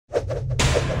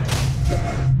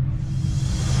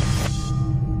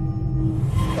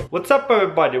What's up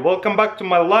everybody, welcome back to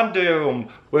my laundry room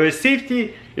where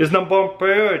safety is #1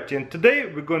 priority, and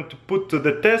today we're going to put to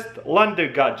the test laundry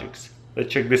gadgets.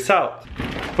 Let's check this out.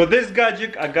 For this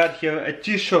gadget I got here a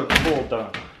t-shirt folder.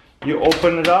 You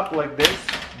open it up like this,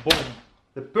 boom.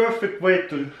 The perfect way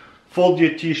to fold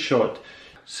your t-shirt.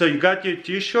 So you got your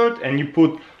t-shirt and you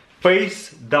put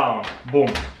face down,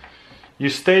 boom. You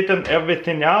straighten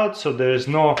everything out so there is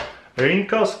no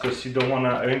wrinkles, because you don't want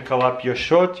to wrinkle up your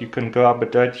shirt. You can grab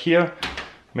it right here,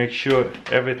 make sure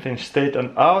everything's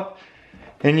straightened out.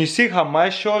 And you see how my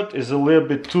shirt is a little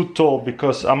bit too tall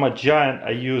because I'm a giant.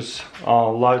 I use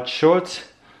large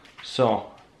shorts.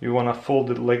 So you want to fold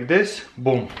it like this,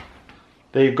 boom,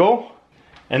 there you go.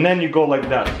 And then you go like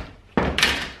that,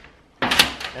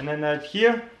 and then right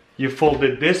here you fold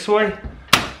it this way,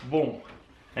 boom,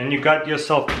 and you got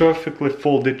yourself perfectly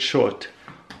folded shirt.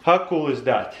 How cool is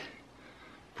that?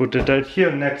 Put it right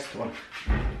here. Next one,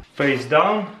 face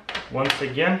down once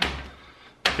again,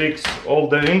 fix all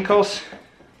the wrinkles.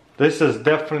 This is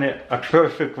definitely a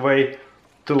perfect way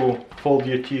to fold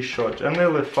your t-shirt, and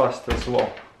really fast as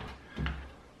well.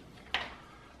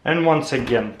 And once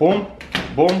again, boom,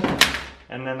 boom,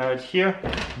 and then right here,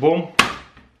 boom,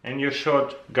 and your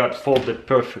shirt got folded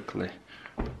perfectly.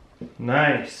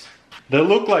 Nice. They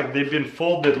look like they've been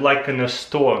folded like in a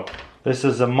store. This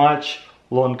is a much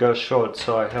longer shirt,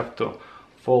 so I have to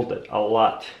fold it a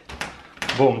lot.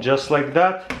 Boom, just like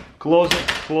that. Close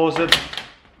it,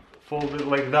 fold it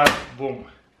like that, boom.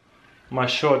 My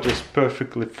shirt is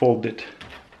perfectly folded.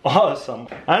 Awesome.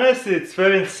 Honestly, it's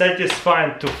very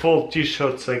satisfying to fold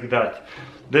t-shirts like that.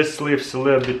 This sleeve's a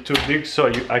little bit too big, so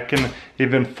I can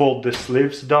even fold the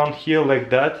sleeves down here like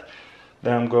that.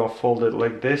 Then I'm gonna fold it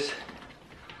like this.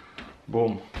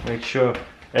 Boom. Make sure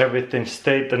everything's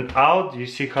straightened out. You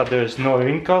see how there's no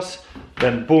wrinkles?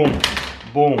 Then boom,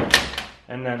 boom,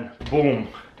 and then boom.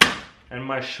 And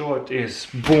my shirt is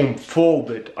boom,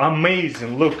 folded.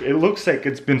 Amazing. Look, it looks like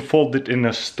it's been folded in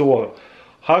a store.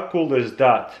 How cool is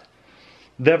that?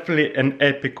 Definitely an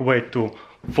epic way to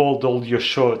fold all your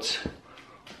shirts.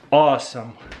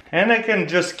 Awesome. And I can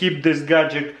just keep this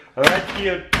gadget right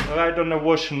here, right on the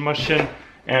washing machine.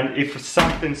 And if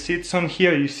something sits on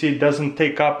here, you see it doesn't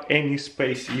take up any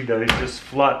space either. It's just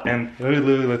flat and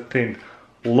really thin.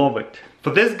 Love it.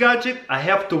 For this gadget, I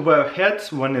have to wear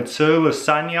hats when it's really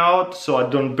sunny out, so I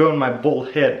don't burn my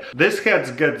bald head. This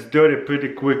hat gets dirty pretty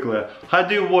quickly. How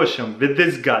do you wash them with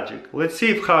this gadget? Let's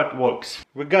see how it works.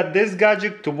 We got this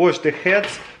gadget to wash the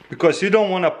hats, because you don't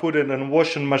want to put it in a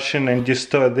washing machine and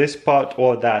destroy this part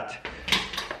or that.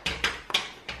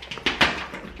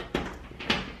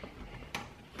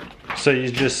 So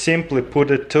you just simply put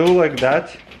it through like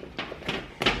that.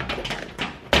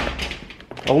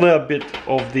 A little bit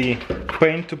of the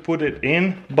paint to put it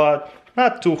in, but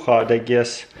not too hard, I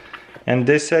guess. And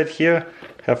this side here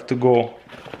have to go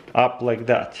up like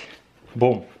that.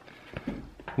 Boom.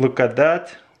 Look at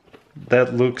that.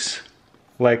 That looks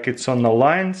like it's on the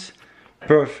lines.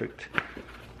 Perfect.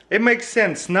 It makes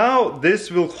sense. Now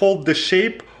this will hold the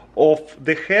shape of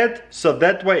the head, so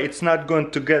that way it's not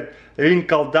going to get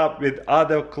wrinkled up with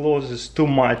other clothes too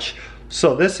much.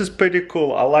 So this is pretty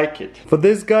cool, I like it. For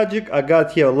this gadget I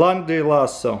got here laundry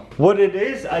lasso. What it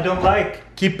is, I don't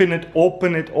like keeping it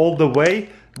open all the way,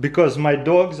 because my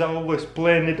dogs are always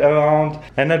playing it around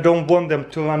and I don't want them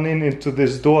to run into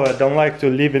this door. I don't like to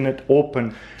leaving it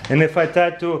open. And if I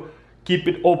try to keep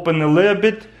it open a little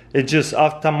bit, it just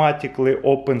automatically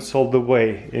opens all the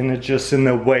way, and it's just in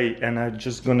the way, and I'm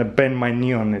just gonna bend my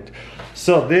knee on it.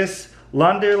 So this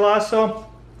laundry lasso,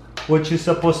 what you're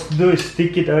supposed to do is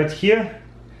stick it right here,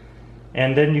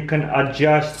 and then you can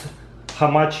adjust how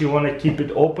much you want to keep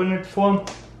it open for.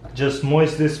 Just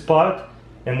moist this part,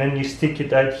 and then you stick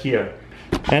it right here.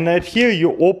 And right here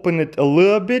you open it a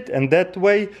little bit, and that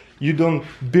way you don't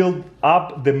build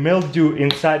up the mildew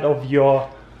inside of your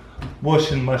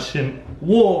washing machine.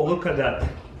 Whoa, look at that.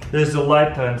 There's a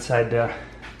lighter inside there.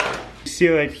 See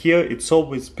right here, it's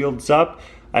always builds up.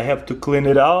 I have to clean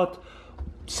it out.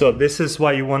 So this is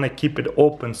why you want to keep it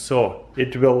open, so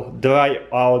it will dry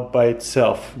out by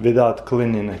itself without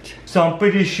cleaning it. So I'm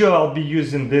pretty sure I'll be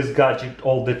using this gadget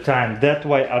all the time. That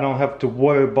way I don't have to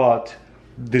worry about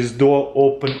this door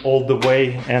open all the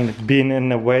way and being in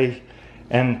the way.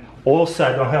 And also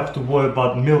I don't have to worry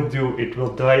about mildew. It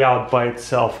will dry out by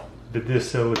itself with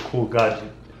this really cool gadget.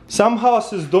 Some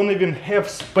houses don't even have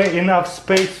enough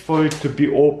space for it to be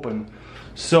open.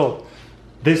 So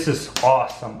this is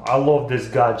awesome. I love this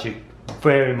gadget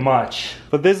very much.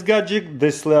 For this gadget,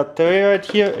 this little tray right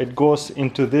here, it goes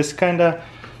into this kind of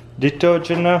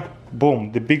detergent.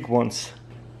 Boom, the big ones.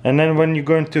 And then when you're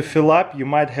going to fill up, you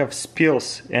might have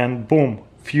spills, and boom,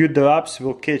 few drops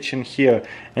will catch in here.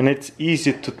 And it's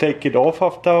easy to take it off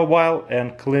after a while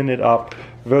and clean it up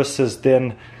versus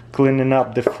then cleaning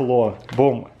up the floor.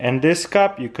 Boom. And this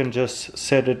cup, you can just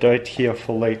set it right here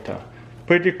for later.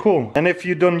 Pretty cool. And if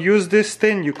you don't use this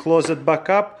thing, you close it back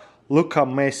up. Look how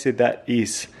messy that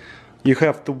is. You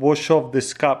have to wash off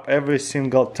this cup every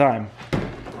single time.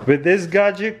 With this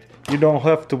gadget, you don't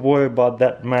have to worry about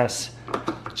that mess.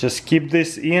 Just keep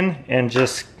this in and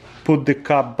just put the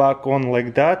cup back on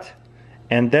like that.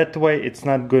 And that way it's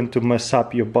not going to mess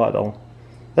up your bottle.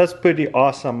 That's pretty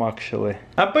awesome actually.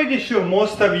 I'm pretty sure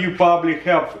most of you probably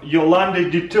have your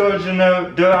laundry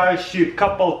detergent, dryer sheet,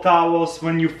 couple towels.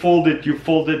 When you fold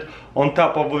it on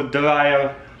top of a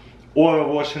dryer or a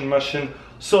washing machine.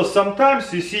 So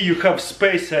sometimes you see you have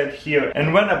space right here,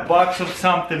 and when a box of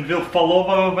something will fall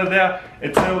over there,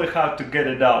 it's really hard to get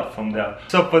it out from there.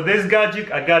 So for this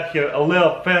gadget, I got here a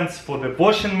little fence for the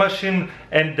washing machine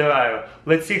and dryer.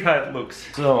 Let's see how it looks.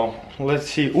 So let's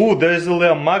see. Ooh, there's a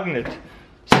little magnet.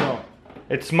 So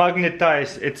it's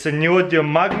magnetized. It's a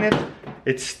neodymium magnet.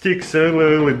 It sticks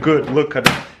really good. Look at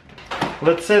it.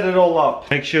 Let's set it all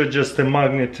up. Make sure just the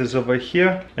magnet is over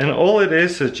here. And all it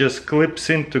is just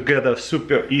clips in together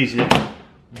super easy.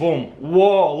 Boom.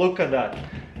 Whoa, look at that.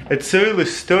 It's really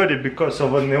sturdy because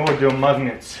of the neodymium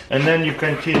magnets. And then you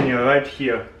continue right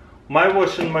here. My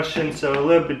washing machines are a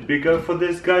little bit bigger for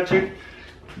this gadget,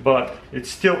 but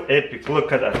it's still epic.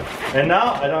 Look at that. And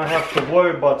now I don't have to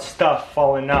worry about stuff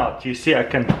falling out. You see, I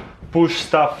can push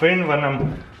stuff in when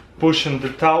I'm pushing the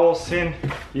towels in.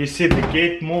 You see the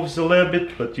gate moves a little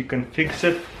bit, but you can fix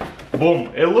it.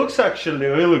 Boom. It looks actually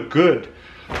really good,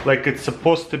 like it's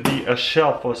supposed to be a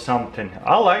shelf or something.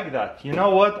 I like that. You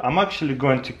know what, I'm actually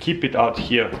going to keep it out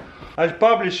here. I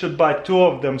probably should buy 2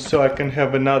 of them so I can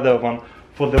have another one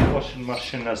for the washing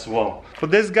machine as well. For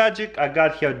this gadget, I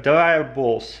got here dryer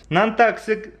balls.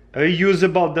 Non-toxic,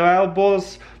 reusable dryer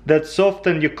balls that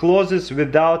soften your clothes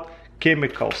without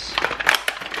chemicals.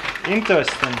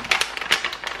 Interesting.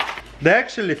 They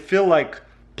actually feel like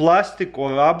plastic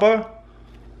or rubber.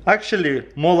 Actually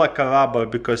more like a rubber,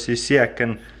 because you see I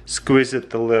can squeeze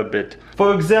it a little bit.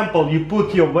 For example, you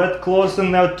put your wet clothes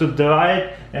in there to dry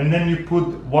it, and then you put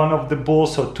one of the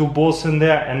balls or 2 balls in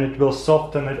there and it will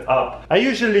soften it up. I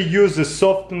usually use a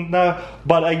softener,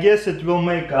 but I guess it will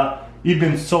make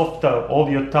even softer all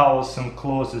your towels and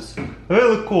clothes.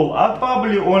 Really cool. I'll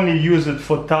probably only use it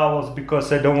for towels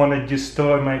because I don't want to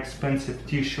destroy my expensive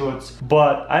t-shirts.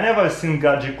 But I never seen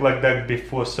gadget like that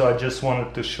before, so I just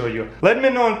wanted to show you. Let me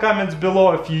know in comments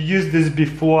below if you used this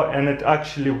before and it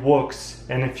actually works,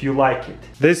 and if you like it.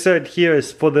 This right here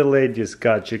is for the ladies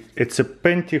gadget. It's a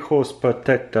pantyhose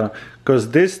protector, because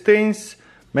these things,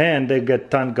 man, they get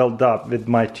tangled up with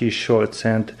my t-shirts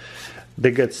and they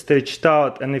get stretched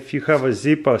out, and if you have a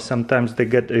zipper, sometimes they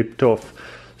get ripped off.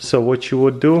 So what you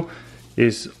would do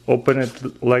is open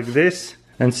it like this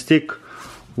and stick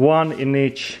 1 in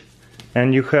each,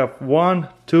 and you have 1,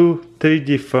 2, 3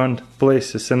 different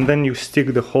places, and then you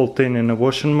stick the whole thing in a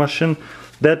washing machine.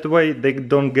 That way they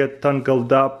don't get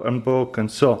tangled up and broken.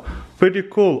 So pretty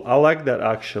cool. I like that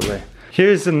actually.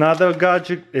 Here's another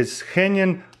gadget. It's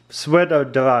hanging sweater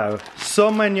dryer.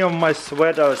 So many of my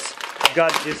sweaters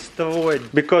got destroyed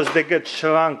because they get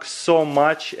shrunk so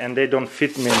much and they don't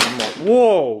fit me anymore.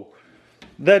 Whoa,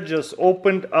 that just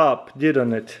opened up,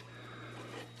 didn't it?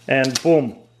 And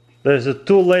boom, there's a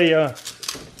 2-layer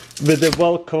with the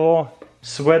velcro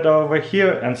sweater over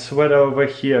here and sweater over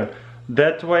here.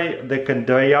 That way they can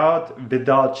dry out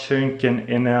without shrinking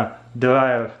in a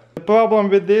dryer. The problem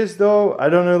with this though, I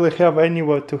don't really have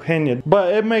anywhere to hang it,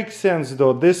 but it makes sense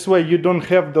though. This way you don't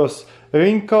have those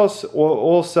wrinkles, or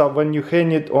also when you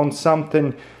hang it on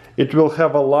something it will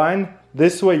have a line.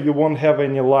 This way you won't have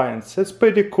any lines. It's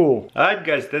pretty cool. Alright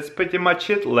guys, that's pretty much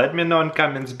it. Let me know in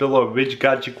comments below which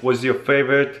gadget was your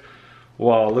favorite.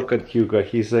 Wow, look at Hugo.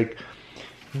 He's like,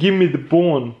 give me the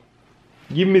bone.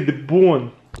 Give me the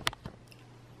bone.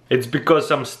 It's because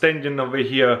I'm standing over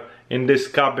here in this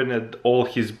cabinet, all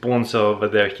his bones are over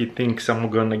there. He thinks I'm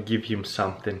gonna give him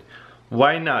something.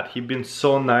 Why not? He been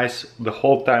so nice the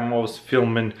whole time I was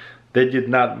filming. They did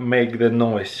not make the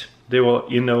noise. They were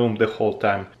in the room the whole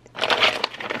time.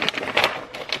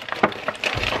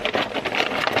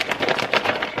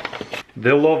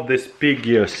 They love these pig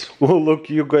ears. Oh look,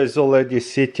 you guys already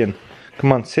sitting.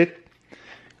 Come on, sit.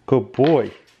 Good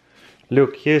boy.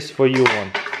 Look, here's for you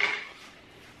one.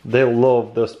 They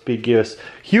love those pig ears.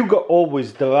 Hugo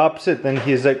always drops it and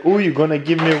he's like, oh, you're gonna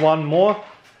give me one more?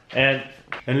 And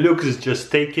Lucas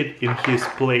just take it in his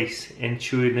place and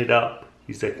chewing it up.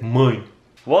 He's like, mine.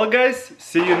 Well guys,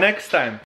 see you next time.